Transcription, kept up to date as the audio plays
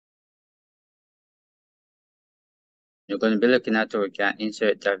you're going to be looking at how we can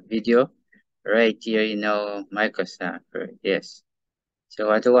insert that video right here in our Microsoft Word. Yes. So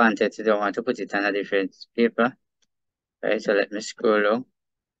what I wanted to do, I want to put it on a different paper. Right, so let me scroll down,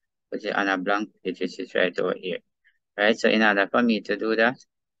 put it on a blank page, which is right over here. Right, so in order for me to do that,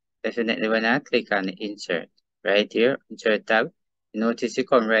 definitely when I click on insert, right here, insert tab, you notice you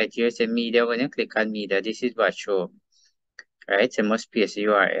come right here, say media. When you click on media, this is what show. Right, so must paste the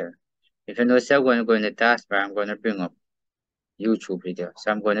URL. If you notice, I'm going to go in the taskbar, I'm going to bring up YouTube video.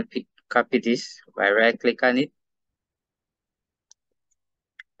 So I'm going to copy this by right click on it.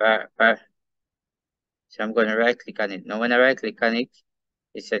 So I'm going to right click on it. Now when I right click on it,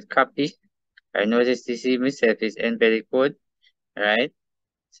 it said copy. I notice this myself is embedded code, right?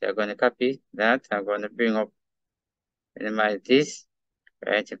 So I'm going to copy that. I'm going to bring up, minimize this,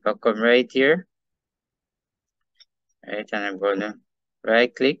 right? If I come right here, right, and I'm going to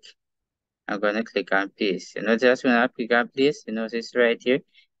right click, I'm going to click on paste. You notice when I click on paste, you notice right here,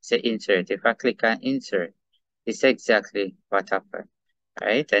 say insert. If I click on insert, it's exactly what happened,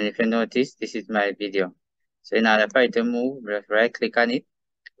 right? And if you notice, this is my video. So in order for it to move, just right click on it,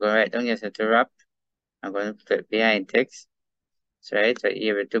 go right down here to wrap. I'm going to put it behind text. So right, so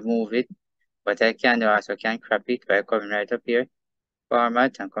able to move it. But I can also can crop it by coming right up here,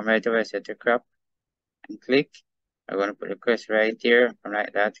 format, and come right over to crop and click. I'm going to put the cursor right here, come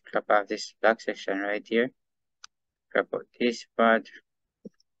like that, crop off this black section right here, crop out this part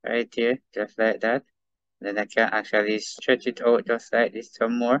right here, just like that. Then I can actually stretch it out just like this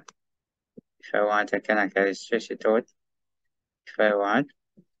some more. If I want, I can actually stretch it out if I want.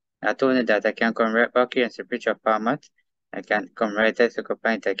 Not only that, I can come right back here and say picture format. I can come right at the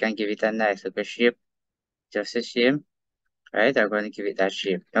point, I can give it a nice little shape, just the same. Right, I'm going to give it that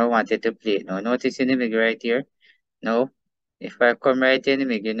shape. Now I want it to play. Now notice in the middle right here. Now, if I come right in the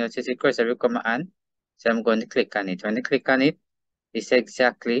middle, you notice the cursor will come on. So I'm going to click on it. When I click on it, it's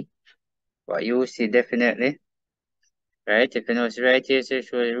exactly what you will see definitely. Right, if you notice right here, so it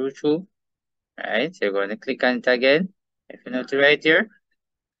shows root through. Right, so you're going to click on it again. If you notice right here,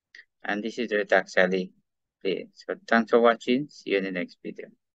 and this is where it actually plays. So thanks for watching. See you in the next video.